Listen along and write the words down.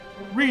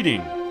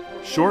Reading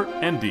Short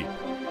and Deep.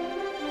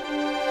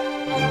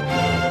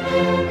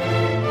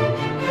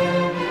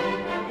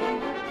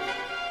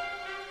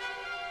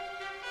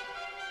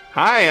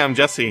 Hi, I'm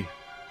Jesse.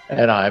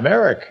 And I'm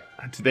Eric.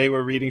 And today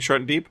we're reading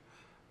Short and Deep.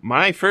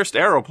 My First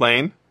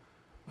Aeroplane.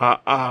 It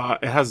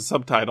has a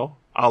subtitle,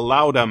 A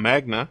Lauda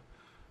Magna,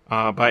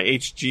 by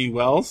H.G.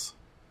 Wells.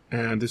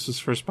 And this was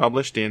first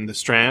published in The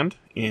Strand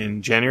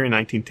in January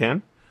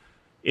 1910.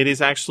 It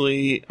is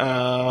actually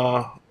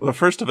the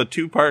first of a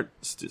two-part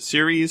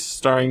series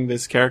starring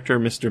this character,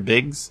 Mr.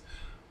 Biggs.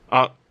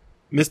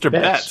 Mr.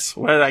 Betts.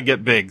 Where did I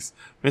get Biggs?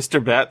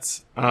 Mr.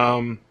 Betts.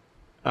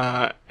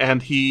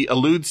 And he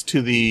alludes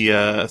to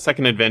the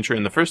second adventure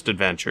in the first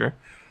adventure.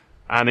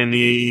 And in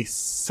the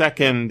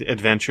second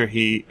adventure,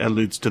 he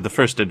alludes to the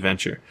first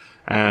adventure.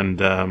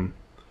 And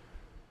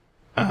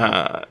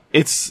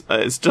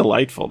it's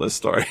delightful, this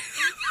story.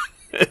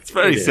 It's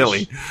very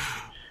silly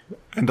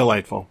and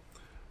delightful.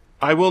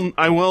 I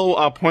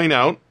will point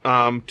out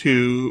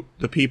to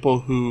the people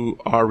who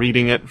are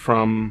reading it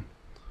from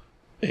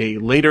a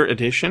later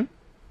edition.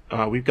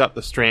 We've got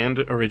the Strand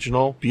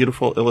original,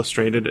 beautiful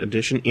illustrated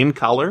edition in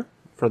color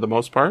for the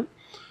most part.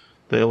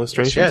 The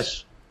illustrations.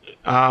 Yes.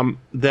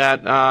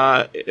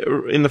 That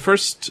in the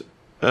first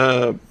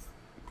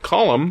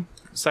column,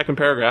 second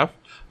paragraph,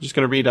 I'm just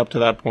going to read up to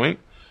that point.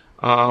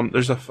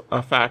 There's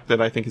a fact that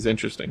I think is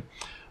interesting.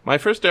 My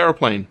first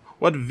aeroplane.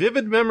 What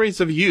vivid memories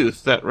of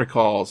youth that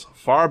recalls.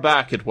 Far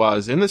back it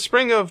was, in the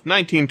spring of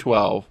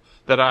 1912,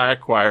 that I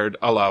acquired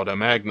a Lauda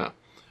Magna.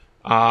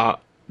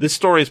 This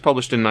story is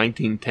published in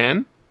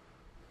 1910.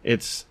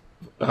 It's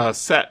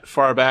set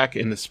far back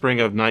in the spring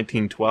of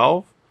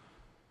 1912.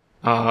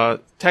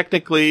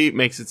 Technically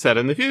makes it set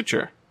in the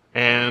future.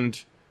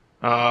 And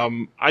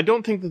I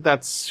don't think that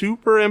that's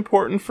super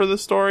important for the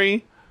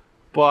story,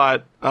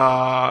 but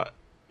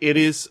it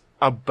is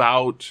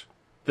about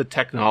the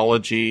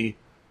technology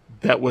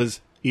that was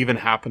even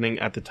happening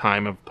at the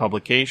time of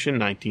publication,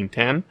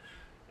 1910.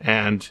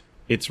 And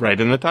it's right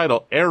in the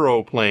title,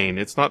 Aeroplane.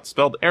 It's not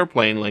spelled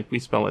airplane like we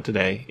spell it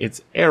today.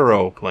 It's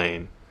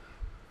aeroplane.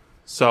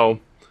 So,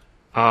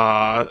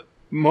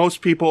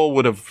 most people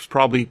would have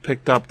probably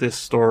picked up this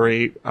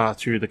story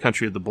through The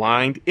Country of the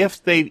Blind,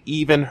 if they've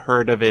even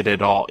heard of it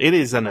at all. It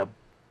is an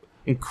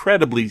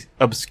incredibly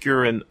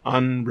obscure and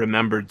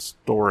unremembered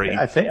story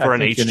for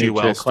an H.G.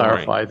 Wells story. To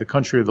clarify, The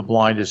Country of the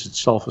Blind is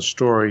itself a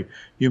story.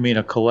 You mean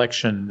a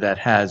collection that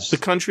has The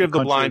Country of the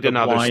Blind and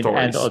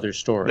other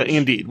stories.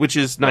 Indeed, which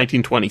is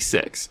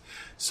 1926.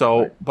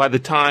 So by the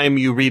time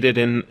you read it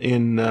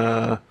in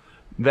that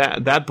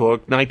book,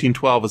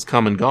 1912 has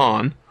come and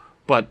gone.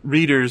 But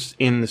readers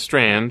in The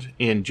Strand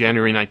in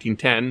January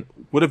 1910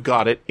 would have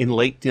got it in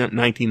late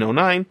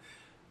 1909.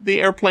 The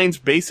airplane's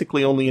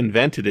basically only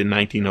invented in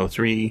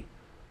 1903.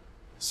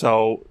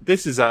 So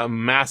this is a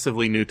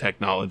massively new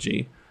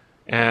technology.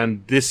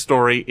 And this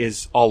story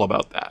is all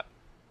about that.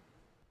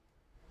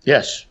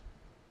 Yes.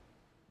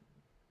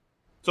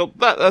 So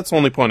that's the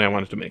only point I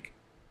wanted to make.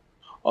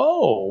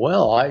 Oh,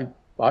 well, I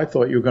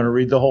thought you were going to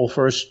read the whole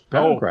first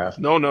paragraph.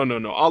 No.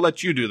 I'll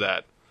let you do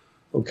that.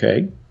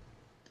 Okay.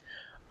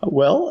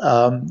 Well,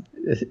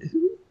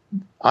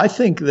 I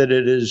think that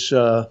it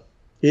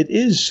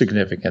is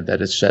significant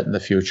that it's set in the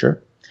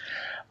future,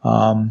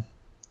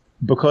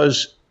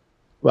 because,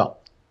 well,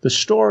 the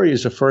story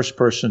is a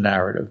first-person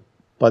narrative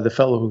by the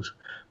fellow who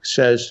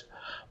says,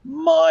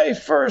 "My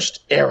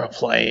first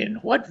aeroplane,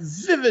 what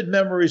vivid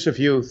memories of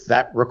youth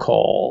that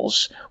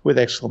recalls," with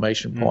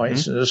exclamation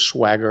points and a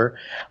swagger.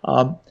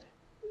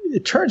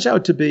 It turns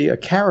out to be a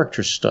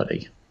character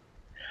study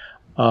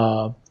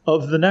of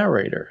the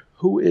narrator,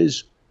 who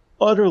is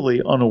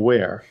utterly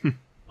unaware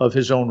of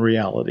his own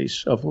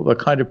realities, of the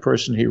kind of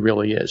person he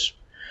really is.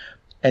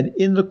 And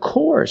in the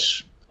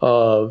course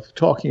of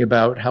talking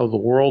about how the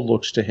world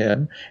looks to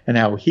him and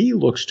how he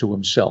looks to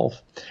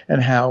himself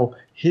and how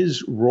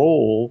his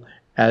role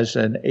as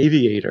an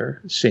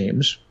aviator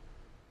seems,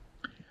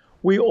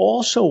 we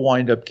also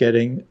wind up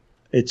getting,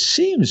 it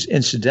seems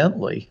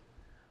incidentally,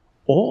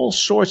 all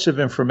sorts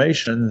of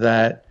information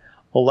that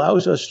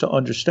allows us to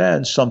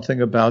understand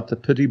something about the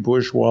petit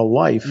bourgeois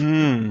life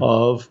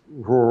of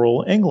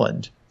rural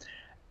England.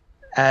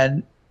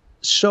 And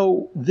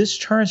so this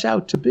turns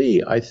out to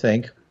be, I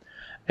think,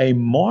 a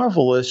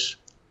marvelous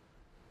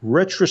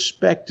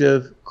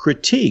retrospective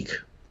critique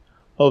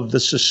of the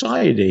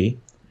society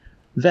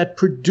that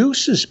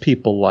produces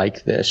people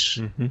like this.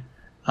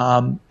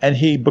 And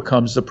he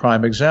becomes the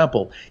prime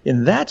example.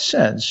 In that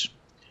sense,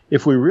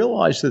 if we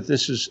realize that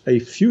this is a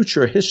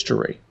future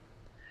history,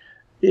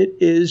 it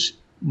is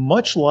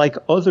much like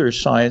other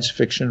science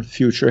fiction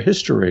future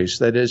histories,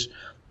 that is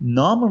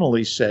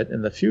nominally set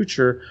in the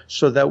future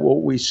so that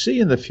what we see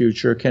in the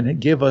future can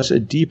give us a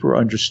deeper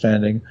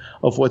understanding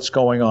of what's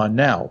going on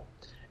now.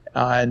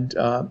 And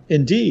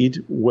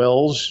indeed,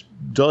 Wells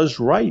does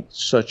write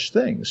such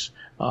things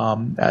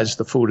as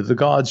The Food of the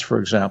Gods, for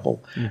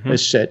example,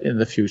 is set in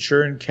the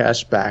future and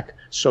casts back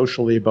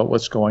socially about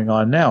what's going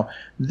on now.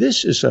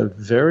 This is a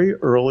very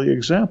early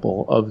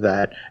example of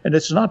that, and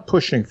it's not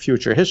pushing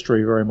future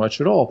history very much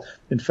at all.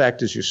 In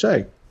fact, as you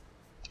say,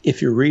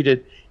 if you read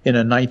it in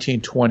a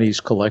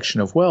 1920s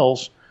collection of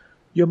Wells,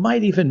 you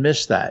might even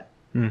miss that.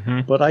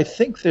 But I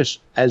think there's,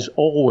 as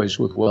always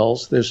with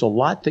Wells, there's a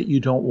lot that you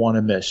don't want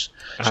to miss.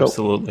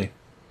 Absolutely.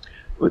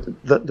 So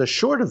the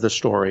short of the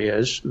story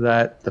is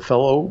that the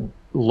fellow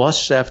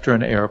lusts after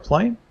an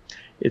airplane.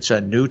 It's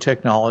a new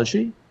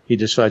technology. He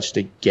decides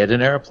to get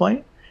an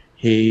airplane.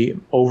 He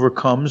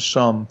overcomes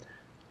some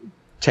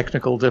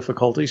technical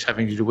difficulties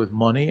having to do with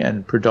money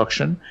and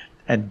production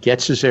and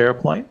gets his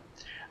airplane.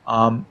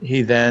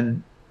 He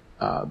then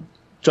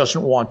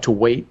doesn't want to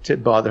wait to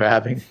bother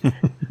having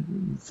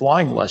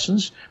flying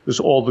lessons because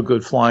all the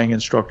good flying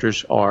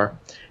instructors are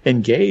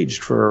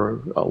engaged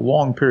for a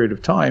long period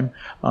of time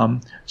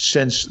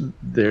since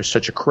there's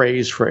such a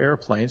craze for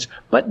airplanes,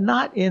 but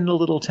not in the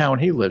little town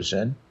he lives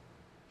in.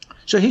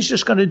 So he's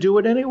just going to do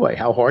it anyway.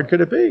 How hard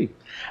could it be?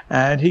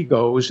 And he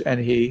goes and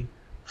he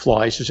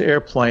flies his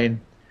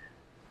airplane.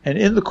 And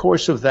in the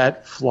course of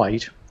that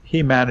flight,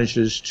 he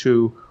manages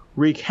to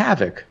wreak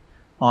havoc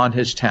on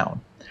his town.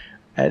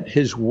 And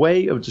his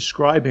way of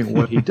describing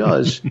what he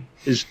does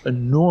is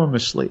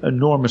enormously,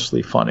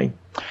 enormously funny.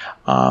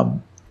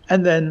 And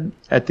then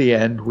at the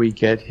end, we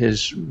get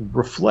his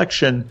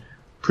reflection,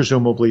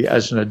 presumably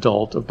as an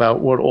adult, about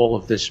what all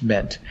of this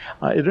meant.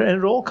 And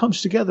it all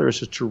comes together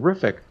as a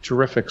terrific,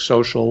 terrific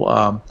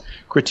social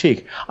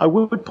critique. I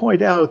would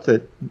point out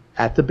that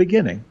at the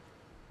beginning,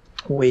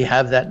 we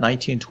have that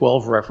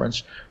 1912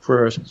 reference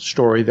for a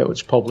story that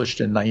was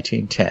published in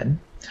 1910.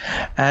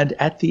 And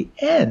at the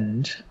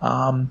end,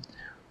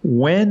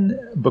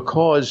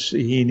 because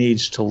he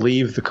needs to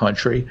leave the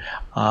country,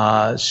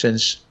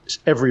 since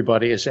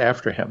everybody is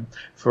after him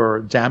for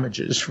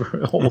damages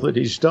for all that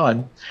he's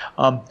done,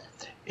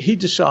 he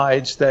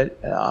decides that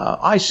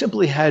I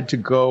simply had to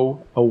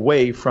go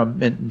away from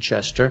Minton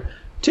Chester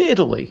to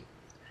Italy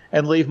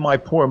and leave my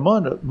poor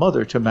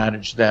mother to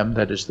manage them,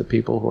 that is, the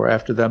people who are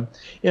after them,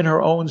 in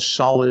her own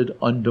solid,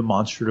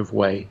 undemonstrative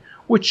way,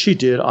 which she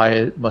did,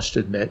 I must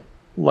admit,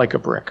 like a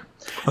brick.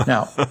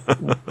 Now,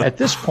 at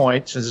this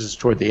point, since it's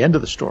toward the end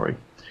of the story,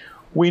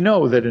 we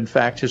know that, in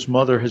fact, his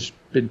mother has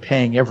been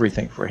paying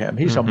everything for him.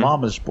 He's a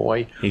mama's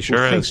boy He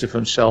sure who thinks is. of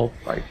himself,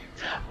 right?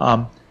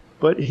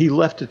 But he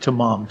left it to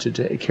mom to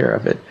take care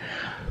of it.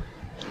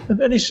 And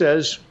then he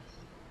says,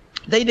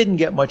 they didn't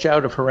get much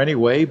out of her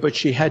anyway, but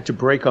she had to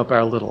break up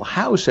our little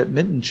house at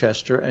Minton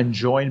Chester and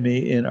join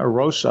me in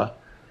Arosa,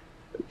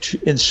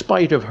 in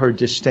spite of her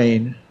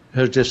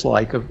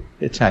dislike of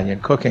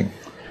Italian cooking.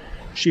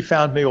 She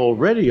found me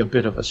already a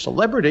bit of a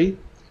celebrity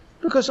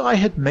because I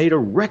had made a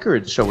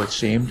record, so it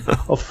seemed,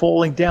 of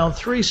falling down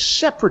 3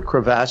 separate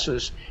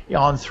crevasses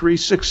on 3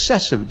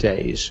 successive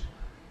days.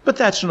 But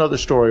that's another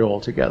story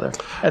altogether.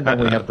 And then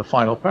we have the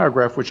final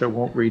paragraph, which I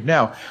won't read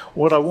now.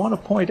 What I want to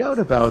point out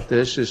about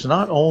this is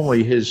not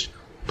only his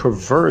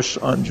perverse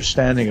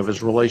understanding of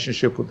his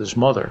relationship with his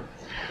mother,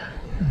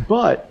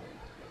 but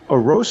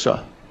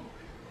Arosa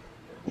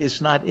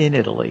is not in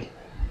Italy.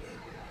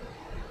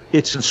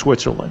 It's in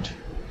Switzerland.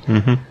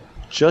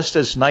 Just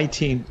as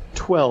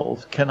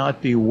 1912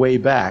 cannot be way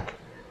back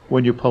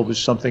when you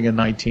publish something in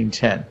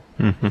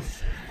 1910.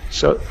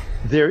 So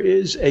there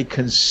is a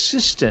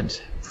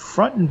consistent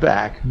front and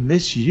back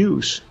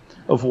misuse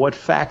of what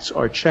facts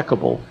are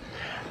checkable.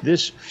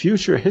 This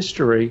future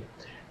history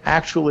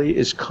actually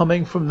is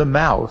coming from the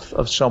mouth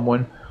of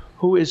someone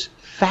who is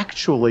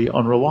factually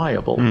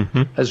unreliable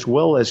as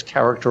well as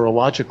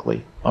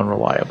characterologically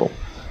unreliable.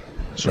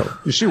 So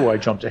you see why I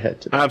jumped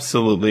ahead to that.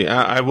 Absolutely.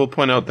 I will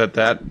point out that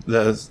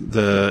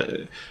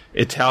the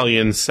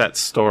Italian set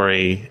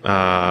story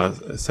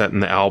set in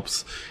the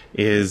Alps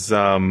is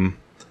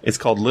it's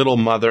called Little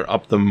Mother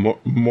Up the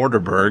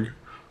Morderberg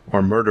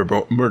or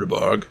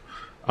Murderborg,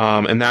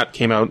 and that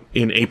came out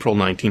in April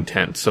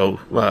 1910. So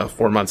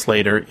 4 months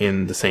later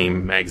in the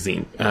same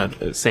magazine,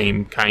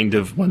 same kind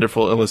of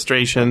wonderful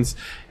illustrations,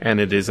 and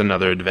it is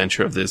another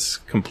adventure of this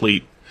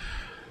complete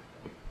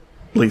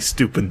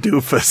stupid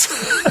doofus.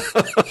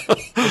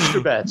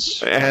 Mr.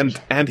 Betts.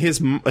 And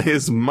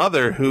his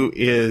mother, who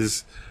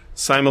is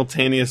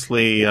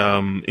simultaneously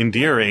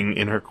endearing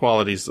in her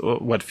qualities,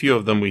 what few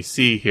of them we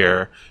see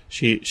here.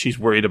 She's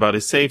worried about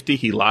his safety.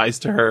 He lies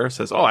to her,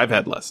 says, "Oh, I've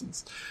had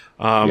lessons."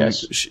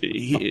 Yes.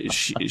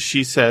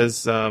 She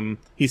says,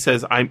 he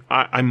says,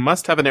 I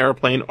must have an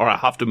airplane or I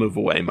have to move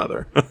away,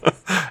 mother.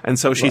 And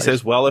so she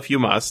says, well, if you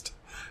must.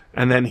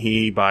 And then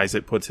he buys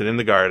it, puts it in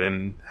the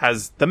garden,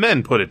 has the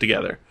men put it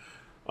together.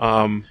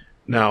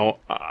 Now,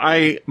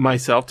 I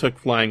myself took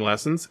flying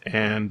lessons,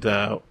 and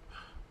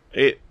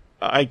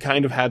I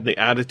kind of had the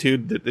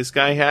attitude that this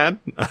guy had,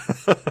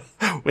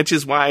 which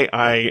is why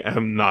I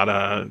am not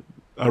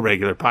a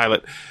regular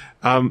pilot.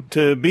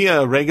 To be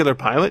a regular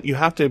pilot, you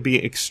have to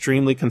be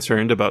extremely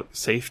concerned about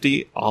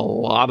safety a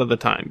lot of the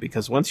time,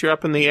 because once you're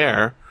up in the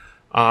air,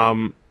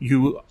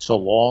 it's a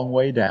long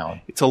way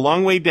down. It's a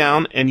long way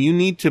down, and you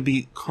need to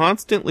be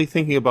constantly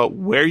thinking about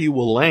where you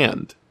will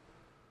land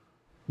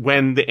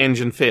when the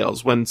engine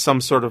fails, when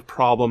some sort of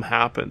problem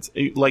happens.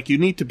 Like, you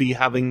need to be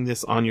having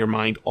this on your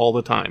mind all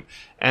the time.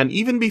 And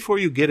even before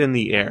you get in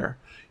the air,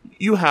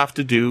 you have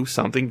to do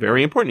something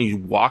very important. You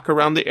walk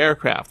around the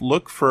aircraft,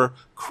 look for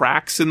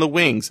cracks in the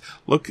wings,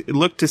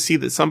 look to see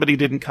that somebody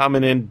didn't come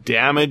in and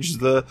damage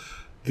the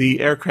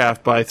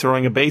aircraft by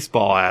throwing a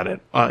baseball at it.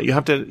 You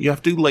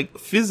have to like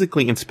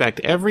physically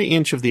inspect every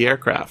inch of the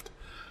aircraft.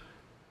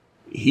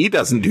 He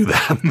doesn't do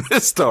that in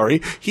this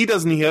story. He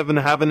doesn't even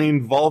have any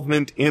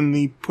involvement in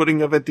the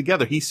putting of it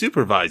together. He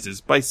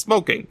supervises by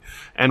smoking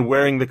and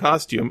wearing the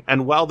costume.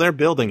 And while they're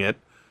building it,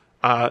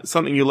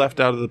 something you left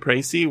out of the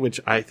précis, which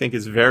I think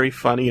is very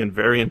funny and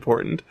very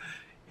important,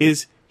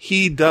 is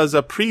he does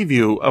a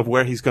preview of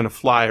where he's going to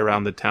fly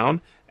around the town,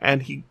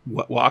 and he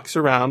walks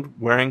around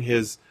wearing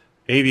his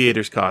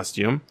aviator's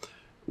costume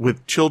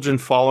with children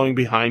following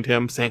behind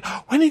him saying,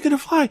 "When are you going to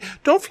fly?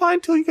 Don't fly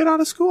until you get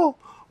out of school.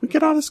 We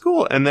get out of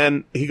school." And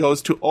then he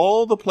goes to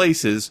all the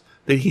places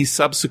that he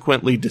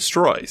subsequently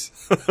destroys.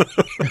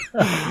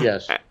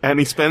 Yes. And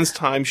he spends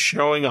time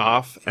showing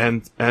off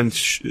and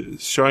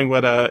showing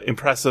what a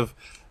impressive,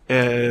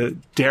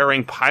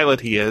 daring pilot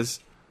he is.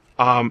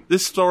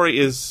 This story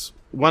is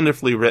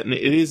wonderfully written.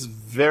 It is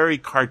very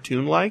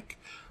cartoon-like,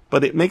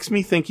 but it makes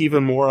me think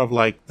even more of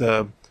like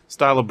the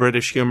style of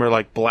British humor,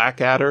 like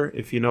Blackadder,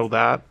 if you know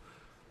that.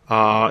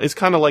 It's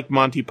kind of like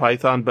Monty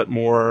Python, but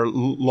more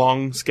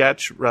long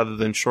sketch rather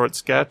than short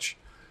sketch,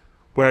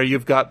 where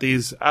you've got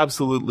these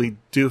absolutely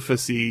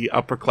doofusy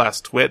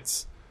upper-class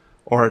twits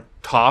or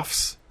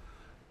toffs,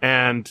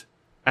 and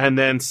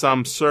then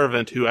some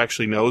servant who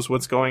actually knows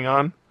what's going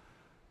on.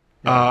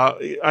 Yeah.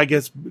 I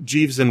guess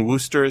Jeeves and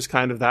Wooster is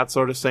kind of that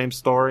sort of same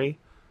story.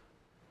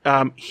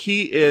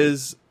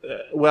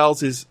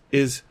 Wells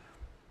is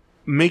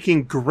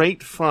making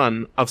great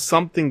fun of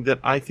something that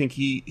I think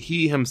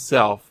he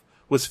himself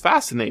was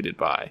fascinated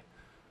by.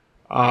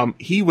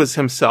 He was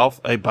himself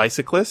a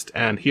bicyclist,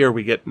 and here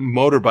we get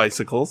motor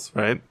bicycles,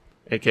 right?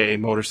 AKA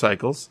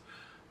motorcycles.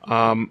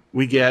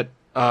 We get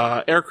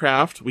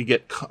aircraft, we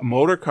get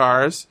motor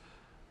cars.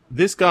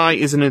 This guy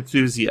is an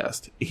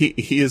enthusiast.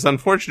 He is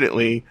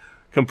unfortunately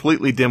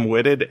completely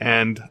dim-witted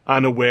and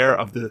unaware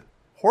of the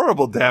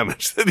horrible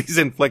damage that he's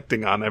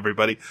inflicting on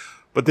everybody.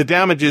 But the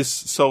damage is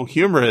so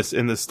humorous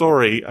in the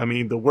story. I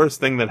mean, the worst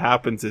thing that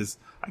happens is,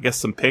 I guess,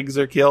 some pigs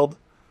are killed.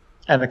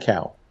 And a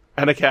cow.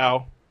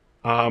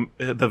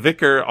 The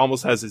vicar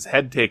almost has his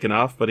head taken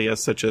off, but he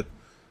has such a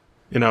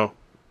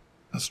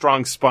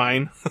strong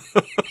spine.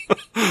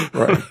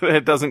 Right.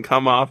 It doesn't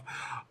come off.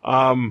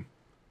 And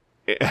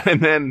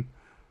then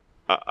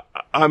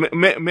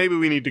maybe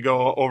we need to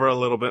go over a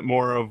little bit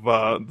more of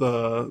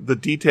the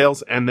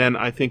details, and then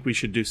I think we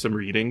should do some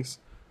readings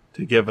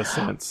to give a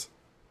sense.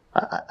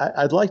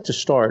 I'd like to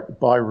start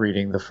by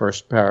reading the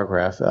first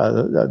paragraph,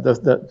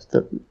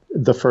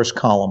 the first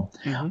column,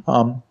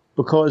 mm-hmm.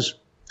 Because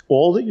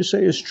all that you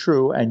say is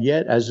true, and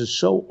yet, as is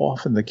so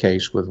often the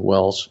case with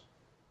Wells,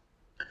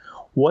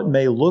 what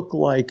may look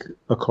like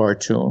a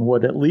cartoon,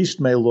 what at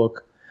least may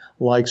look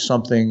like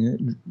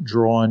something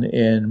drawn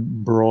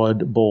in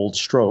broad, bold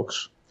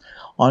strokes,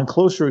 on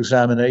closer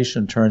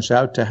examination turns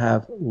out to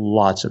have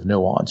lots of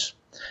nuance.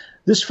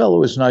 This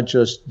fellow is not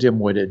just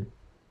dim-witted.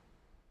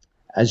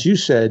 As you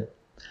said,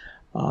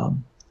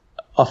 an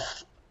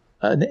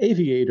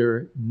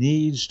aviator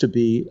needs to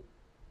be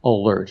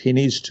alert. He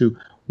needs to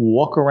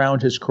walk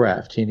around his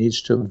craft. He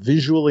needs to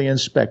visually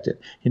inspect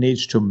it. He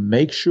needs to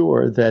make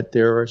sure that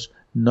there's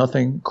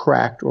nothing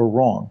cracked or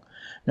wrong.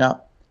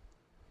 Now,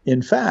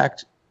 in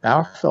fact,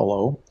 our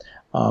fellow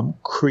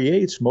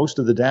creates most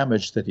of the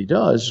damage that he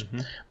does,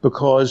 mm-hmm.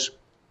 because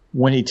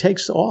when he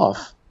takes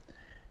off,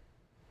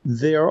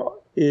 there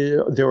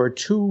are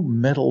two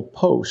metal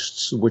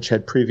posts which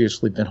had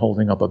previously been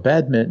holding up a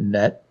badminton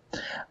net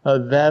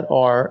that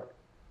are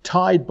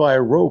tied by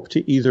a rope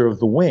to either of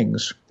the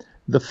wings.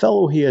 The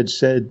fellow he had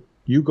said,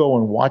 "You go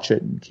and watch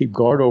it and keep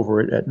guard over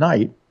it at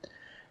night,"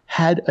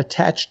 had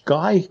attached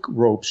guy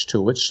ropes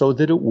to it so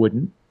that it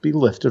wouldn't be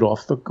lifted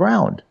off the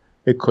ground.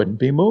 It couldn't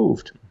be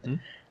moved. Mm-hmm.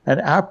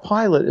 And our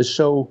pilot is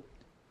so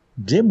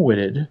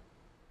dim-witted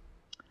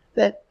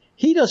that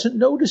he doesn't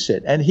notice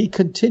it, and he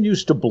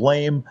continues to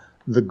blame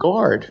the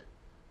guard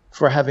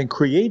for having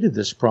created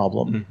this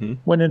problem, mm-hmm.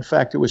 when in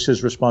fact it was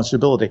his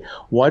responsibility.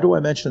 Why do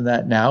I mention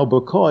that now?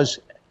 Because,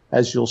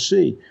 as you'll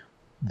see,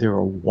 there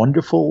are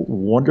wonderful,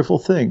 wonderful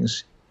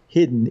things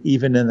hidden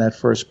even in that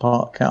first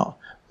column.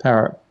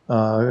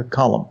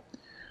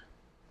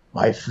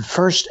 My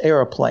first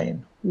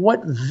airplane.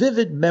 What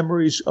vivid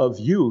memories of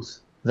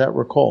youth that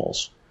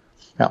recalls.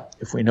 Now,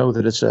 if we know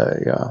that it's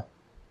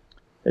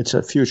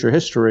a future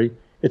history,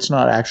 it's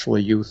not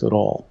actually youth at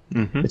all.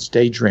 Mm-hmm. It's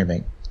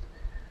daydreaming.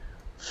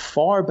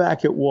 Far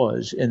back it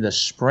was in the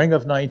spring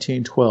of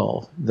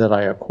 1912 that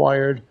I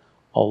acquired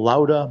a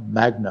Lauda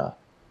Magna,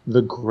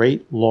 the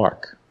Great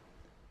Lark.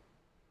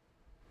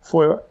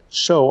 For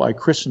so I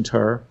christened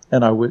her,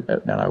 and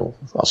I'll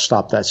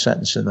stop that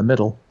sentence in the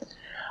middle.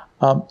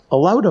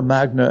 Alauda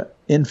magna,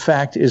 in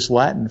fact, is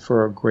Latin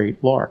for a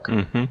great lark.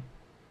 Mm-hmm.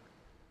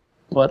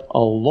 But a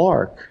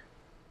lark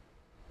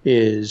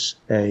is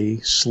a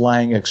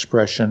slang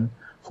expression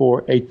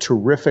for a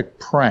terrific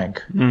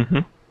prank. Mm-hmm.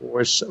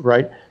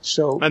 Right?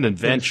 So an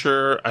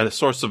adventure, a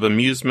source of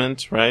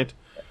amusement, right?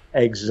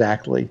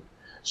 Exactly.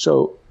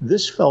 So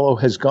this fellow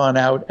has gone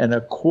out and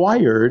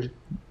acquired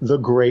the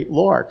great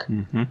lark,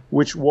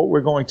 which what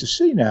we're going to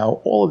see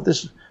now, all of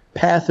this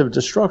path of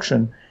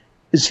destruction,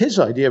 is his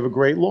idea of a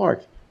great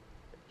lark.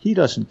 He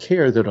doesn't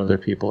care that other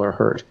people are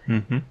hurt,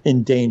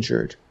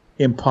 endangered,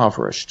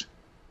 impoverished.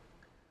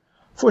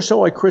 For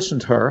so I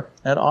christened her,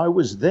 and I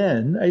was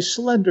then a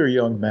slender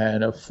young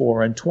man of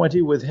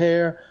 24 with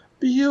hair,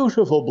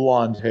 beautiful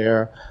blonde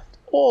hair,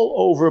 all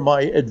over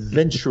my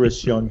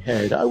adventurous young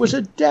head. I was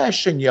a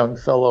dashing young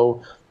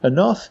fellow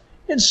enough,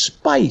 in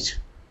spite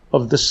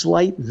of the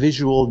slight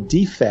visual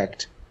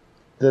defect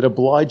that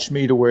obliged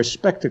me to wear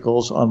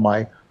spectacles on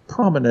my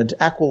prominent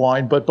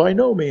aquiline but by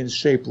no means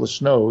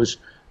shapeless nose,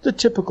 the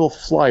typical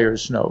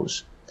flyer's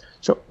nose.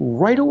 So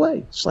right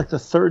away, it's like the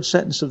third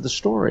sentence of the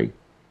story,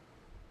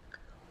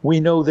 we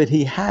know that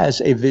he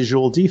has a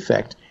visual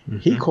defect.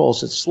 He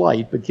calls it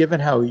slight, but given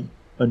how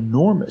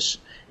enormous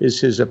is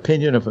his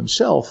opinion of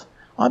himself,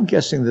 I'm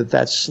guessing that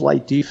that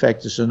slight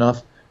defect is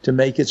enough to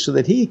make it so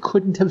that he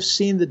couldn't have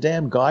seen the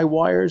damn guy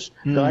wires,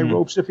 guy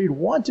ropes if he'd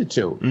wanted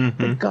to.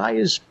 The guy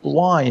is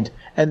blind,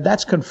 and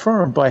that's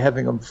confirmed by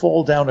having him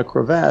fall down a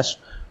crevasse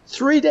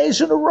 3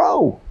 days in a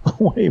row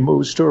when he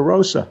moves to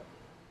Arosa.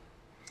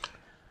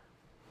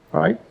 All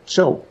right,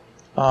 so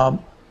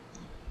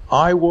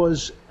I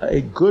was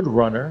a good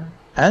runner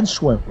and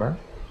swimmer,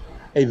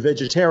 a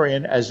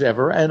vegetarian as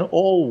ever, an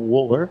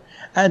all-wooler,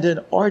 and an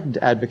ardent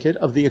advocate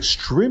of the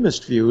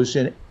extremist views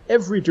in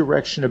every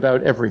direction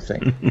about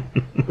everything,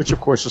 which of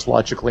course is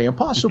logically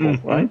impossible,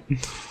 right?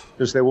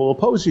 Because they will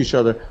oppose each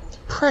other.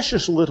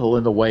 Precious little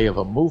in the way of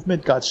a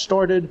movement got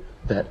started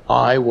that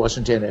I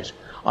wasn't in it.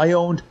 I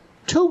owned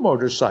 2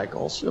 motor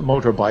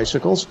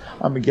bicycles.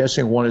 I'm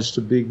guessing one is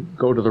to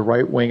go to the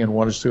right wing and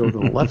one is to go to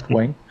the left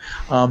wing.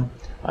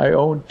 I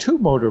owned 2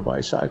 motor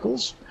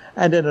bicycles,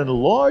 and an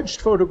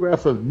enlarged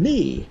photograph of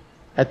me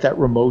at that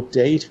remote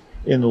date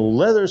in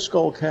leather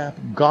skullcap,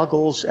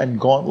 goggles, and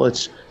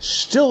gauntlets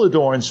still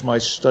adorns my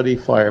study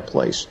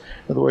fireplace.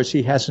 In other words,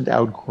 he hasn't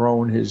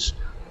outgrown his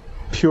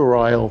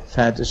puerile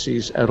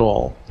fantasies at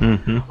all.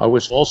 I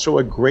was also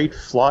a great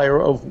flyer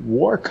of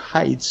Wark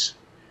Heights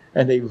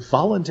and a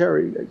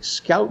voluntary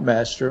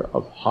scoutmaster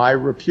of high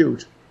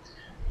repute.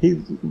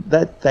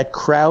 That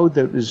crowd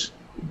that was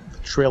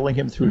trailing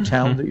him through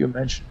town that you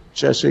mentioned,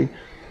 Jesse,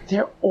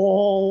 they're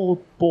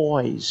all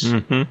boys.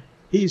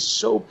 He's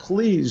so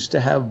pleased to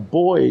have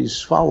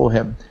boys follow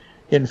him.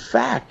 In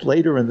fact,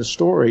 later in the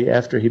story,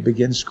 after he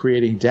begins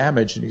creating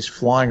damage and he's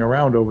flying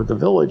around over the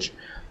village,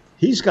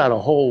 he's got a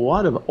whole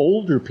lot of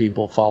older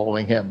people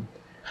following him.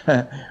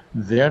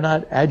 They're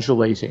not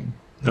adulating.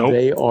 Nope.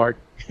 They are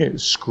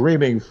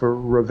screaming for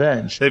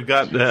revenge. They've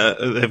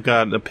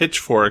got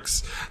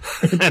pitchforks,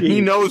 and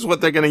he knows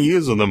what they're going to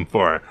use them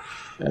for.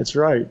 That's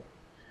right.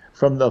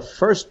 From the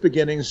first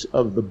beginnings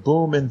of the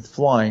boom in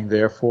flying,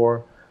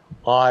 therefore,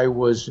 I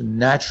was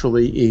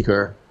naturally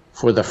eager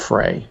for the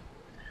fray.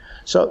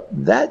 So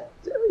that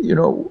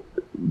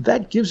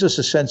gives us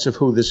a sense of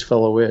who this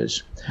fellow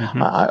is.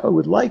 I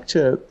would like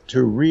to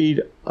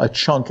read a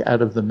chunk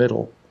out of the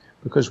middle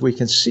because we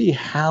can see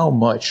how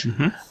much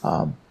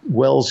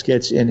Wells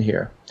gets in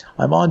here.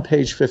 I'm on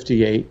page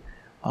 58,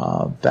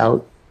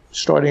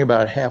 starting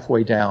about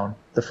halfway down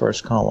the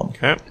first column.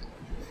 Okay.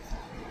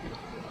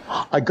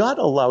 I got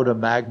Alauda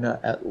magna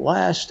at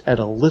last at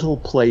a little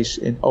place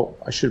in... Oh,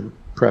 I should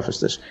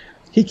preface this.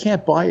 He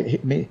can't buy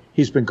it.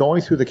 He's been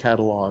going through the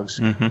catalogs.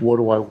 What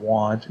do I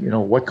want?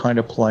 What kind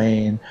of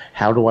plane?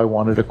 How do I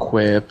want it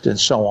equipped? And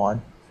so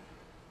on.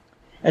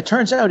 It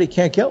turns out he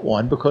can't get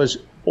one because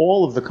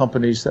all of the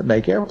companies that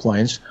make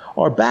airplanes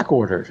are back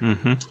ordered.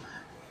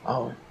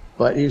 Oh,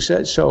 but he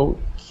said so.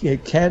 They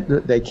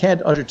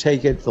can't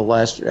undertake it. The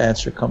last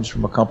answer comes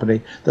from a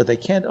company that they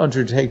can't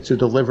undertake to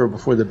deliver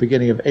before the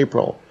beginning of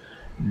April.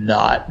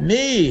 Not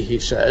me, he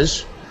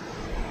says.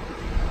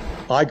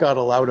 I got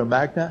Alauda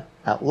magna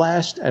at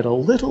last at a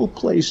little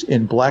place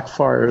in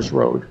Blackfriars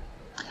Road.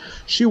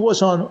 She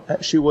was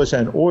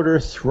an order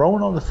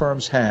thrown on the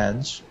firm's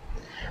hands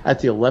at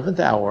the 11th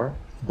hour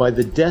by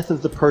the death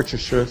of the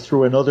purchaser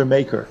through another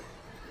maker.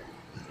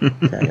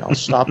 Okay, I'll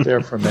stop there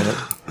for a minute.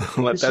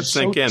 Let that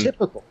sink in.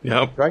 Typical,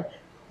 Yep. right?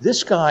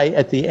 This guy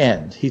at the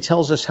end, he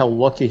tells us how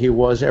lucky he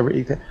was.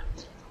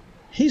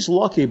 He's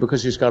lucky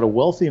because he's got a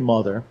wealthy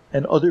mother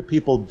and other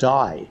people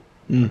die,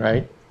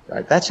 right?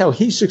 That's how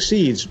he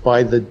succeeds,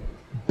 by the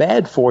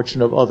bad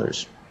fortune of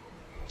others.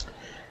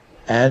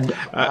 And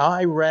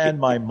I ran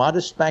my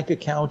modest bank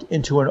account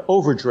into an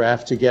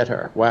overdraft to get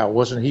her. Wow,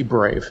 wasn't he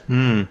brave?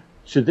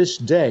 To this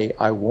day,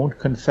 I won't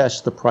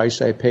confess the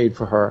price I paid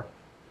for her.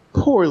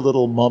 Poor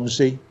little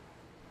Mumsy.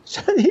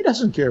 So he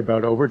doesn't care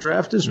about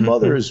overdraft. His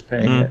mother is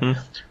paying it.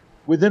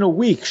 Within a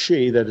week,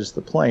 she, that is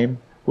the plane,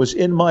 was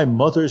in my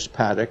mother's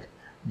paddock,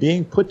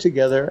 being put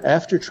together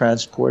after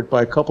transport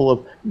by a couple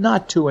of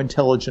not too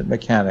intelligent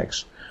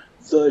mechanics.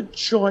 The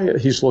joy,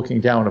 he's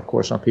looking down, of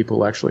course, on people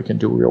who actually can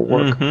do real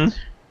work.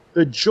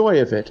 The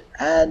joy of it,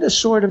 and a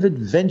sort of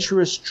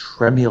adventurous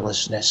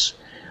tremulousness.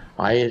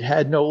 I had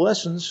had no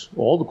lessons.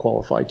 All the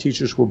qualified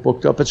teachers were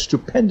booked up at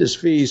stupendous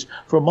fees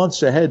for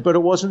months ahead, but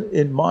it wasn't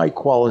in my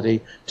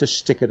quality to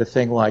stick at a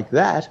thing like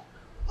that.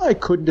 I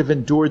couldn't have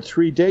endured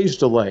 3 days'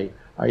 delay.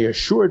 I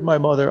assured my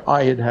mother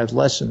I had had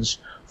lessons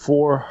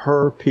for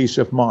her peace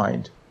of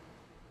mind.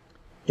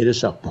 It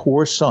is a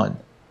poor son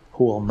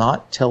who will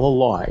not tell a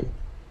lie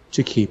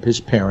to keep his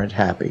parent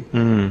happy.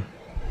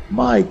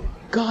 My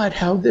God,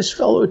 how this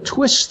fellow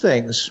twists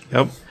things.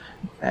 Yep.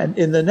 And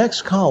in the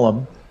next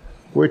column,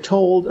 we're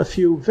told a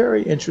few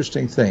very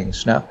interesting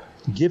things. Now,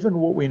 given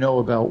what we know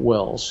about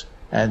Wells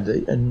and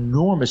the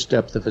enormous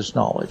depth of his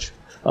knowledge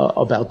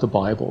about the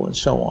Bible and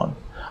so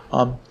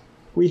on,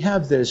 we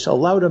have this, a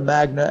Lauda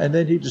Magna, and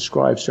then he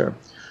describes her.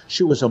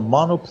 She was a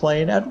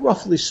monoplane and,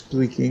 roughly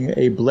speaking,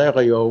 a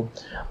Blériot,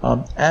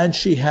 and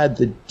she had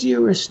the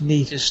dearest,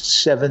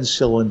 neatest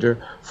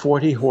 7-cylinder,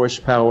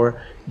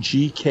 40-horsepower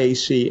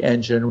GKC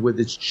engine with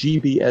its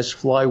GBS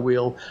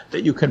flywheel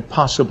that you can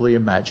possibly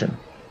imagine.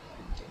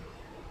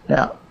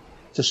 Now,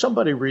 to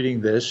somebody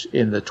reading this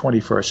in the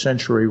 21st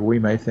century, we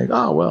may think,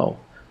 well,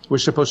 we're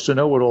supposed to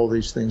know what all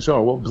these things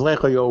are. Well,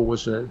 Blériot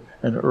was an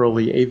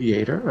early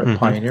aviator, a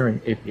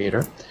pioneering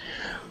aviator.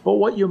 But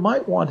what you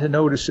might want to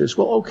notice is,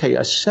 well, okay,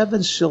 a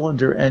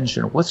 7-cylinder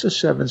engine. What's a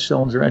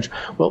 7-cylinder engine?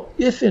 Well,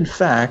 if in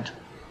fact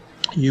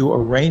you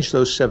arrange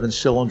those 7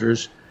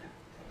 cylinders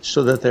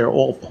so that they're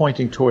all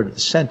pointing toward the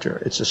center,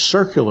 it's a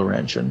circular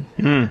engine,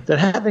 then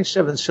having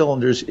 7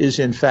 cylinders is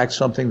in fact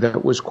something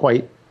that was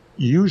quite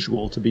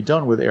usual to be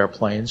done with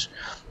airplanes,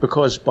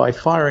 because by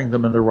firing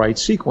them in the right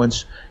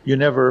sequence, you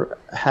never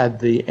had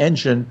the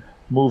engine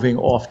moving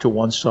off to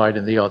one side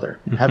and the other,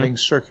 having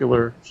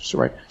circular,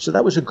 right? So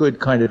that was a good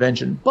kind of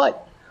engine.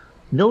 But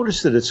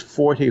notice that it's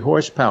 40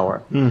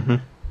 horsepower.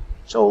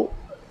 So,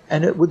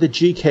 and it with a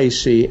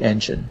GKC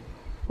engine.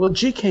 Well,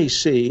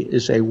 GKC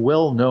is a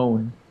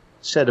well-known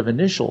set of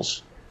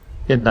initials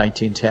in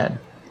 1910.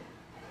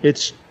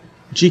 It's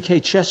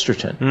G.K.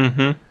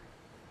 Chesterton,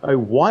 a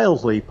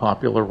wildly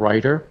popular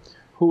writer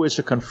who is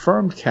a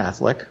confirmed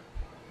Catholic,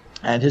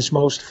 and his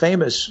most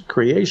famous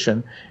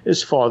creation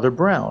is Father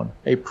Brown,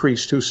 a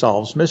priest who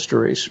solves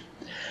mysteries.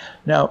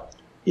 Now,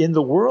 in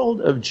the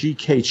world of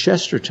G.K.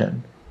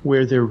 Chesterton,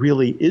 where there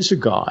really is a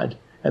God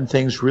and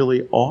things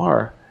really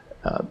are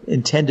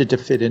intended to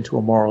fit into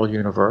a moral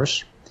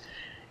universe,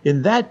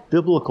 in that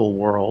biblical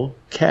world,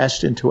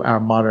 cast into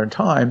our modern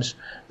times,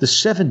 the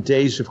 7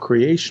 days of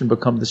creation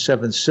become the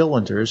 7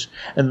 cylinders,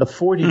 and the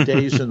 40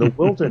 days in the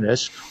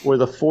wilderness, or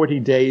the 40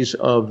 days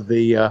of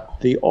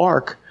the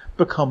ark,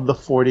 become the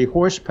 40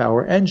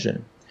 horsepower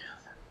engine.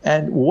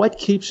 And what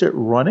keeps it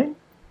running?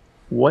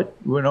 What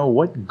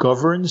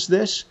governs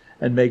this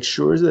and makes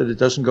sure that it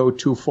doesn't go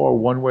too far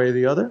one way or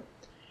the other?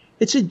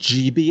 It's a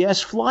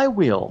GBS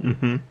flywheel.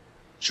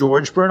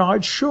 George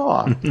Bernard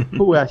Shaw,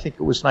 who I think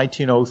it was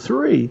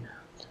 1903,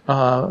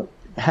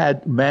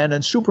 had Man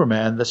and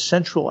Superman, the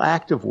central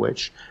act of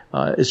which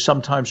is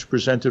sometimes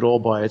presented all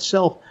by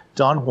itself,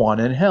 Don Juan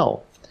in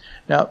Hell.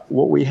 Now,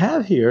 what we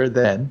have here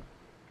then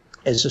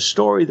is a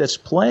story that's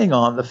playing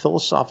on the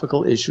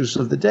philosophical issues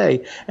of the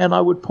day. And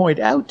I would point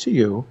out to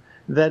you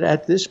that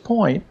at this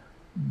point,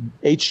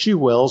 H.G.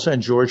 Wells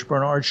and George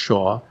Bernard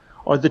Shaw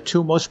are the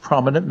two most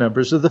prominent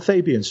members of the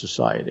Fabian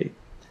Society.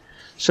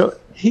 So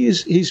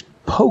he's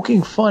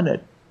poking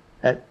fun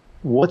at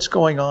what's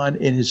going on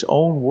in his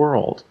own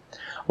world,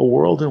 a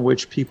world in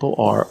which people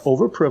are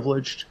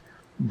overprivileged,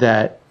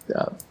 that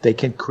they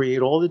can create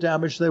all the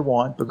damage they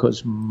want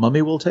because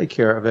mummy will take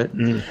care of it.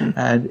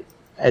 And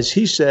as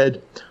he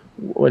said,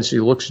 as he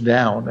looks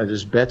down,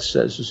 as Betts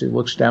says, as he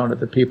looks down at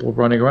the people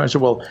running around, he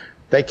said, well,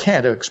 they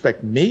can't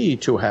expect me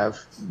to have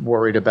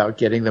worried about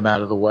getting them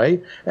out of the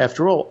way.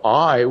 After all,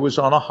 I was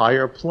on a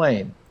higher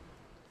plane.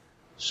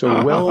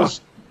 So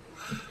Wells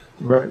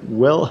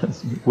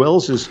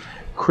is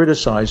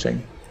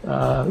criticizing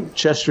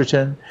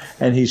Chesterton,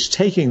 and he's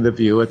taking the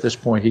view, at this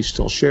point he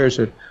still shares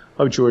it,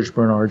 of George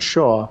Bernard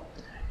Shaw.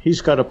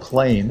 He's got a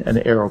plane, an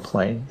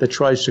aeroplane, that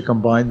tries to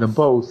combine them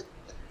both,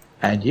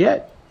 and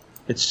yet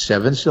it's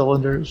 7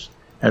 cylinders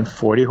and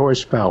 40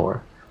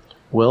 horsepower.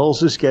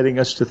 Wells is getting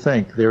us to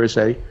think there is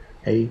a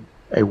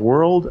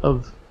world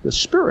of the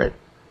spirit,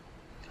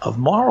 of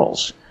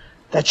morals,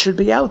 that should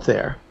be out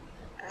there.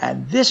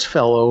 And this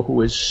fellow,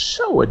 who is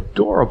so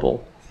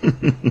adorable,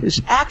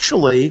 is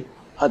actually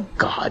a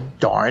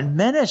god-darn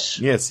menace.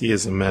 Yes, he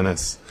is a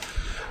menace.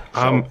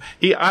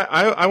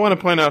 I want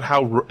to point out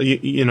how,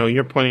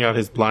 you're pointing out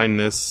his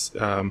blindness.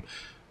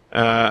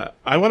 I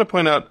want to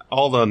point out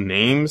all the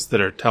names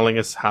that are telling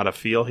us how to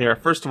feel here.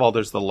 First of all,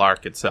 there's the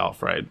lark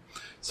itself, right?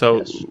 So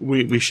yes.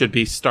 we should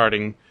be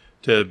starting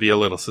to be a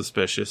little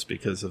suspicious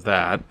because of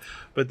that.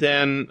 But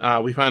then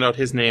we find out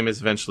his name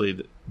is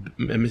eventually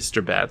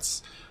Mr.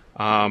 Betts.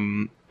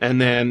 And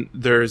then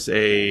there's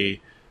a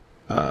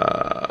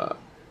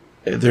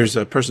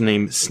person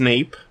named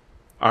Snape,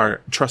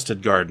 our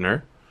trusted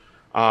gardener.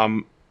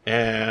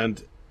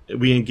 And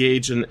we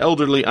engage an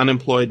elderly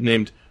unemployed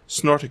named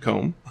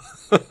Snorticombe,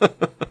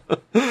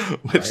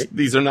 which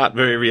these are not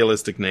very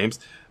realistic names.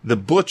 The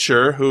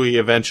butcher, who he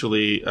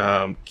eventually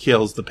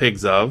kills the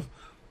pigs of,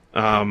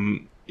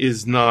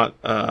 is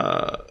not,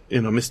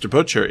 Mr.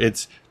 Butcher.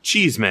 It's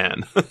Cheese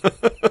Man.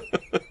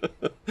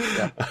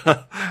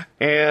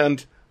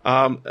 And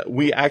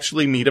we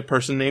actually meet a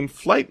person named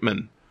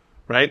Flightman,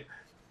 right?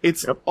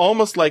 It's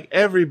almost like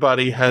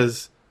everybody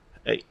has,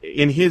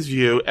 in his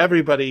view,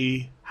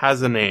 everybody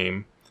has a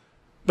name,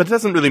 but it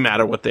doesn't really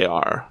matter what they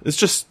are. It's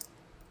just,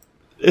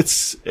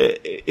 it's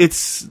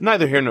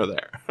neither here nor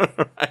there,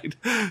 right?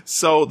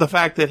 So the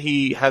fact that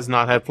he has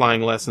not had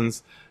flying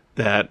lessons,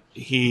 that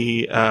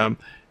he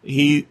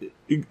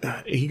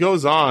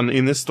goes on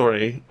in this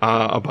story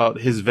about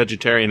his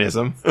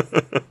vegetarianism.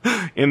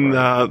 In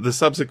the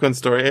subsequent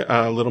story,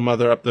 Little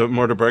Mother Up the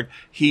Mortarberg,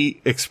 he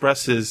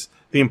expresses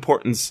the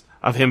importance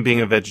of him being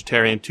a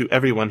vegetarian to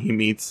everyone he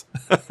meets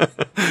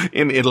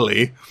in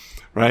Italy,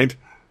 right?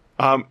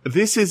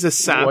 This is a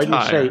satire. Why do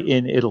you say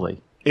in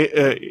Italy?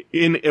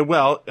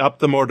 Up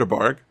the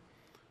Mortarberg.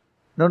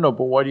 No,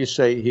 but why do you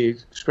say he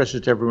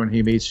expresses to everyone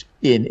he meets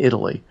in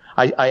Italy?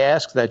 I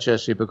ask that,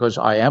 Jesse, because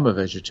I am a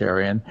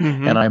vegetarian,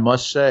 and I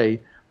must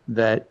say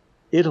that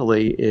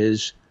Italy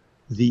is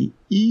the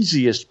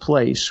easiest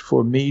place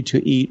for me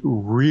to eat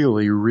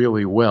really,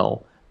 really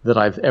well that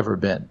I've ever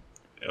been.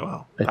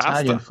 Well,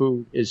 Italian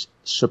food is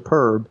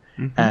superb,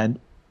 and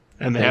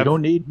they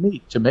don't need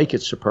meat to make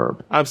it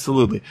superb.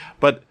 Absolutely.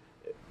 But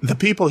the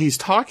people he's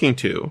talking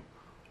to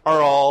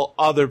are all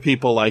other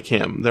people like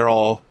him. They're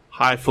all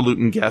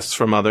highfalutin guests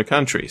from other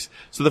countries.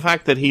 So the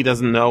fact that he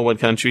doesn't know what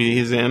country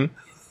he's in,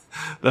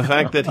 the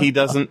fact that he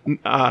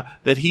doesn't,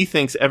 that he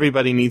thinks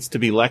everybody needs to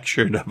be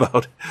lectured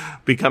about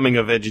becoming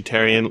a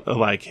vegetarian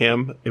like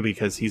him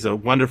because he's a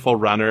wonderful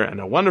runner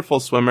and a wonderful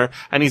swimmer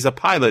and he's a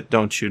pilot,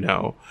 don't you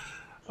know?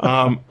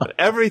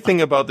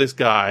 Everything about this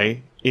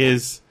guy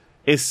is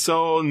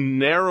so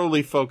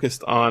narrowly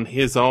focused on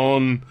his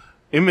own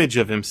image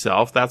of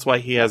himself. That's why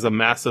he has a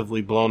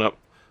massively blown up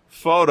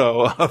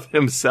photo of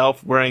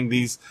himself wearing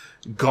these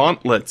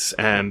gauntlets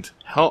and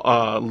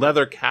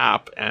leather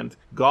cap and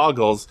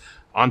goggles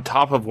on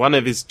top of one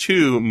of his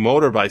 2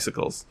 motor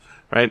bicycles,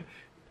 right?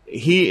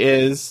 He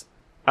is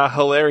a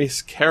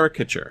hilarious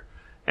caricature.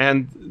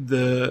 And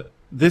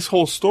this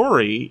whole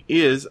story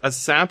is a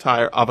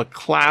satire of a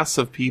class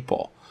of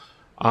people.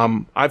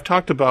 I've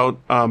talked about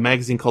a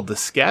magazine called The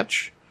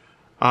Sketch.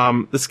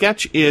 The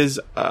Sketch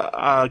is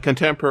a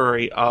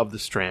contemporary of The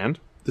Strand.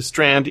 The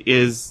Strand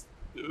is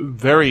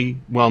very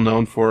well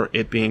known for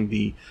it being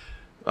the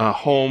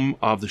home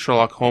of the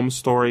Sherlock Holmes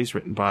stories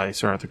written by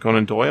Sir Arthur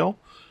Conan Doyle.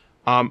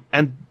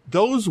 And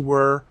those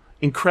were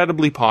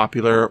incredibly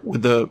popular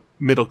with the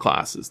middle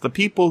classes, the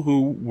people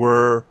who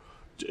were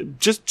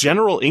just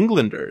general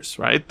Englanders,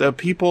 right? The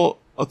people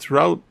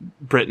throughout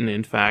Britain,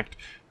 in fact,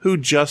 who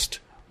just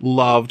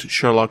loved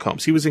Sherlock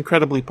Holmes. He was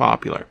incredibly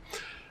popular.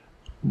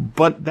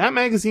 But that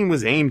magazine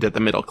was aimed at the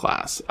middle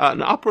class,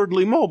 an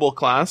upwardly mobile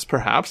class,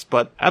 perhaps,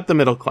 but at the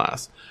middle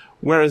class.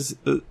 Whereas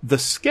the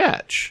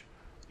Sketch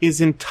is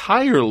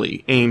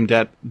entirely aimed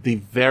at the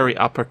very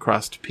upper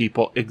crust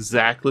people,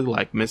 exactly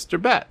like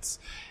Mr. Betts.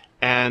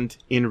 And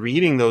in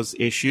reading those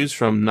issues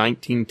from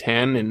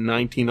 1910 and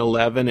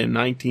 1911 and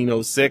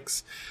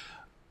 1906,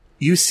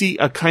 you see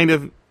a kind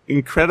of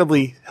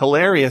incredibly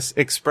hilarious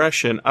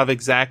expression of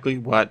exactly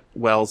what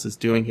Wells is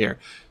doing here.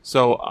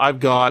 So I've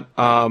got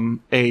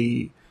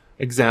a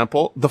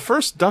example. The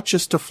first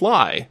Duchess to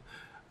fly.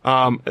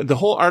 The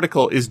whole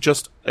article is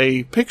just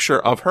a picture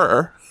of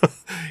her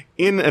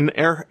in an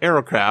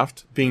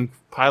aircraft being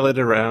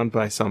piloted around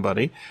by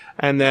somebody,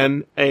 and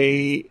then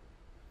a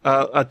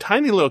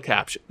tiny little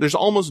caption. There's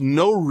almost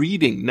no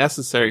reading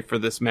necessary for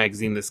this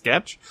magazine, The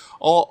Sketch.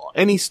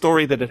 Any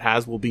story that it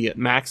has will be at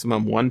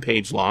maximum 1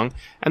 page long,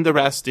 and the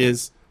rest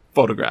is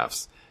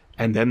photographs.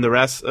 And then the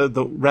rest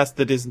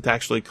that isn't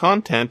actually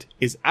content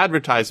is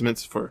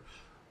advertisements for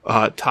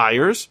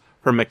tires,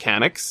 for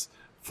mechanics,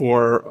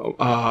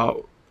 for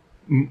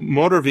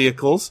motor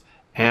vehicles,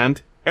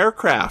 and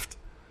aircraft.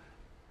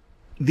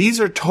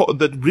 These are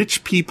the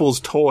rich people's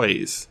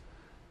toys.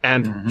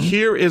 And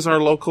here is our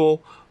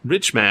local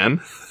rich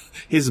man,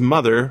 his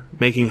mother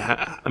making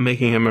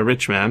him a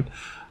rich man,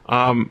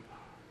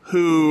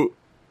 who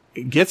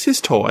gets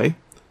his toy,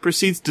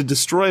 proceeds to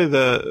destroy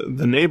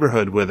the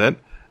neighborhood with it,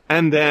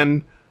 and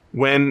then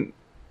when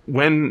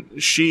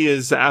she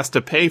is asked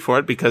to pay for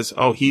it because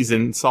he's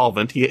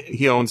insolvent,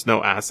 he owns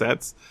no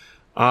assets,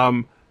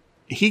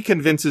 he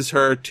convinces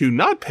her to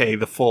not pay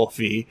the full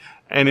fee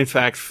and in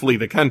fact flee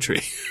the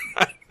country.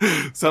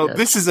 So yes.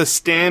 This is a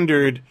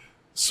standard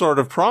sort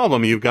of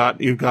problem. You've got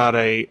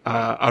a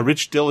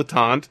rich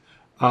dilettante,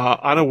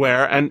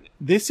 unaware, and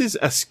this is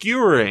a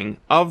skewering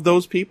of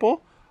those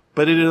people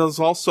but it is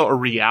also a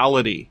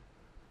reality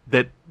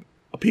that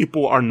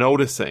people are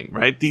noticing,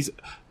 right?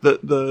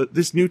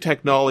 This new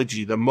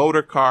technology, the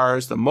motor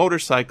cars, the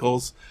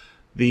motorcycles,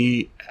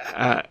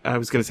 I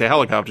was going to say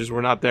helicopters,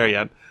 we're not there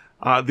yet.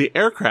 The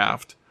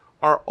aircraft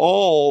are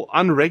all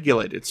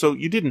unregulated. So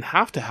you didn't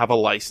have to have a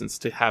license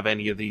to have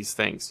any of these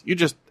things. You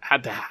just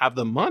had to have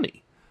the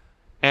money.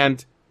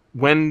 And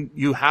when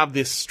you have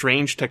this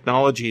strange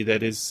technology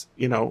that is,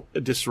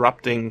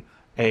 disrupting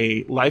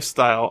a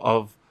lifestyle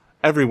of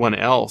everyone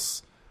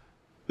else,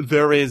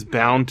 there is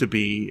bound to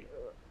be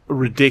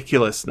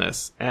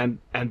ridiculousness. And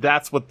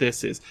that's what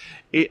this is.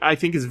 I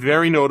think it's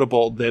very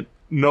notable that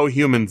no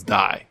humans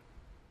die.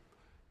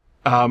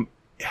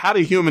 Had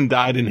a human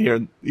died in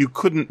here, you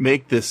couldn't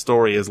make this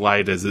story as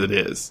light as it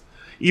is.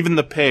 Even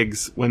the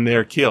pigs, when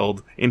they're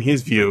killed, in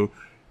his view,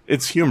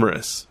 it's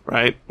humorous,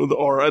 right?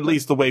 Or at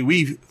least the way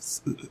we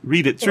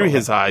read it through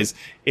his eyes,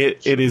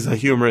 it is a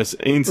humorous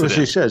incident. As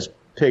he says,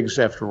 pigs,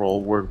 after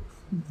all, were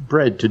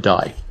bred to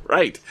die.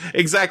 Right,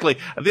 exactly.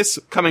 This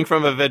coming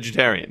from a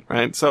vegetarian,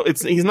 right? So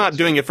he's not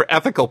doing it for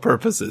ethical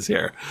purposes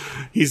here.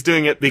 He's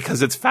doing it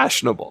because it's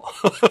fashionable.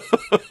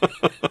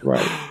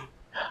 Right.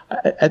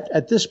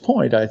 At this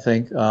point, I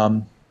think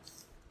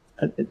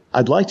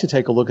I'd like to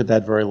take a look at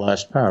that very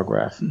last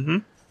paragraph. Mm-hmm.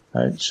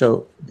 Right,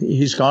 so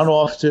he's gone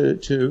off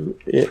to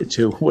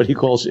what he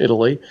calls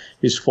Italy.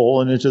 He's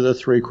fallen into the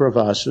three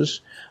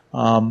crevasses,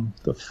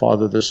 the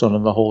Father, the Son,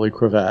 and the Holy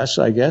Crevasse,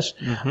 I guess.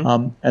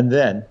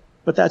 Mm-hmm.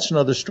 But that's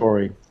another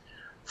story.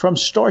 From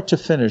start to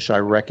finish, I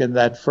reckon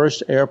that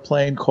first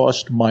airplane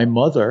cost my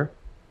mother.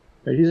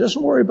 He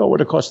doesn't worry about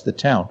what it cost the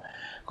town.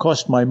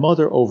 Cost my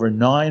mother over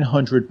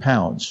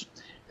 £900.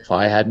 If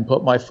I hadn't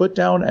put my foot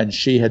down and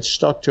she had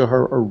stuck to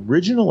her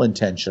original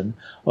intention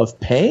of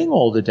paying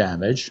all the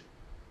damage,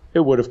 it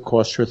would have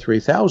cost her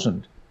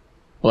 $3,000.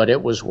 But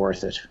it was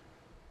worth it.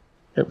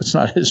 It was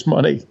not his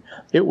money.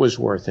 It was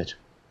worth it.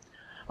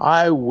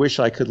 I wish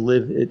I could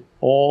live it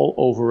all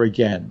over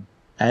again.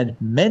 And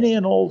many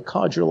an old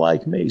codger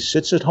like me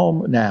sits at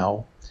home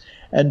now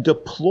and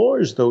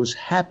deplores those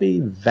happy,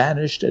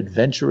 vanished,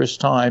 adventurous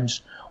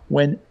times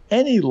when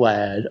any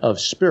lad of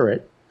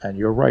spirit, and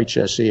you're right,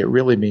 Jesse, it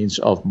really means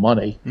of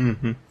money,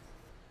 mm-hmm.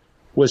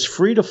 was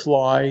free to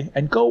fly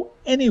and go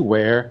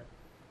anywhere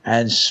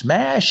and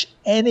smash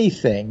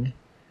anything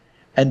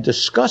and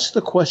discuss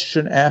the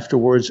question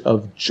afterwards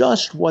of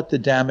just what the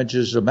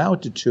damages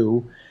amounted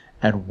to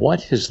and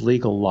what his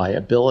legal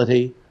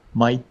liability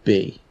might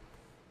be.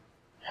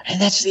 And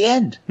that's the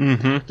end.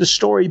 Mm-hmm. The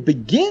story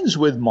begins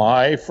with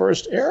my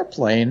first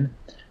airplane,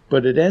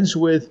 but it ends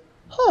with,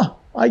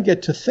 I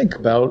get to think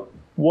about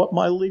what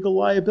my legal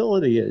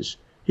liability is.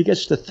 He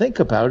gets to think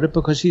about it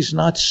because he's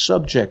not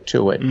subject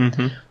to it.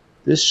 Mm-hmm.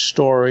 This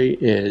story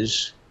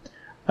is,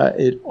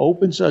 it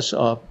opens us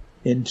up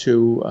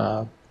into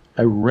a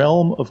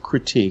realm of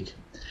critique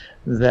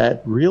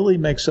that really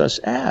makes us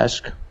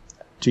ask,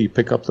 to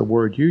pick up the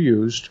word you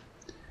used,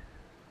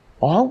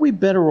 are we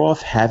better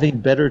off having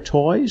better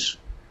toys?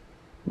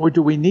 Or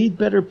do we need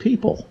better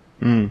people?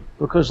 Mm.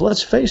 Because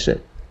let's face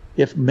it,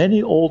 if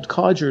many old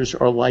codgers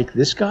are like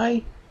this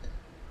guy,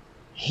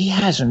 he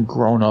hasn't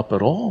grown up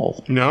at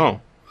all. No.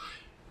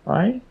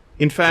 Right?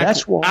 In fact,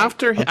 that's why,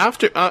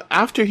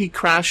 after he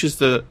crashes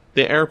the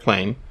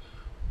airplane,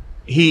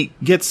 he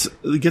gets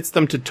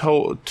them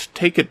to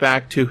take it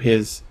back to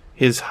his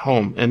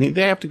home, and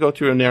they have to go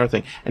through a narrow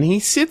thing. And he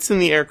sits in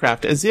the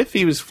aircraft as if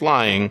he was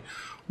flying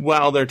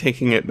while they're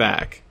taking it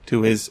back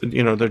to his,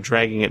 they're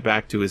dragging it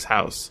back to his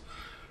house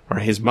or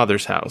his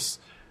mother's house.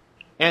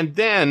 And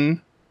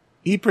then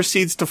he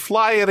proceeds to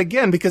fly it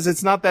again because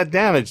it's not that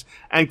damaged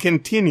and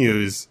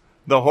continues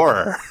the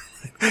horror.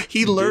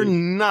 He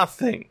learned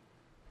nothing.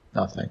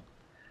 Nothing.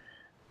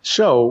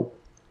 So,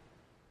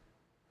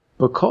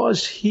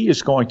 because he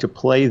is going to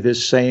play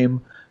this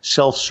same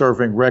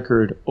self-serving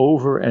record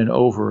over and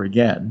over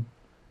again,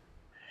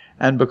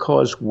 and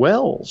because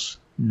Wells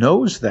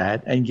knows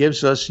that and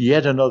gives us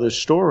yet another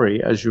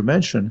story, as you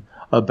mentioned,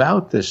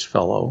 about this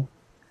fellow,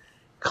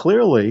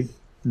 clearly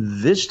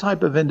this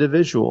type of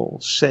individual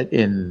set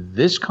in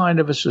this kind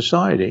of a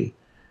society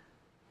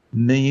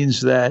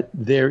means that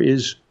there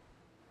is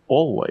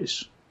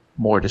always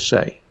more to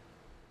say.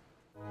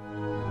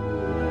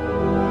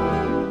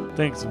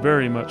 Thanks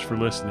very much for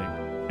listening.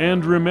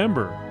 And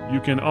remember, you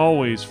can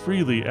always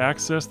freely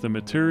access the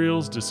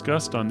materials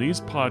discussed on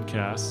these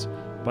podcasts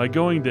by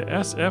going to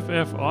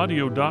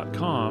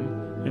sffaudio.com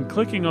and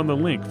clicking on the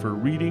link for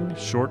Reading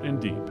Short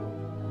and Deep.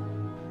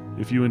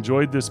 If you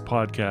enjoyed this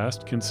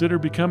podcast, consider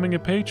becoming a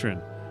patron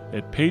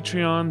at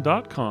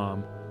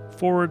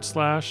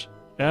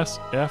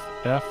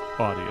patreon.com/SFF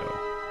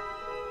Audio.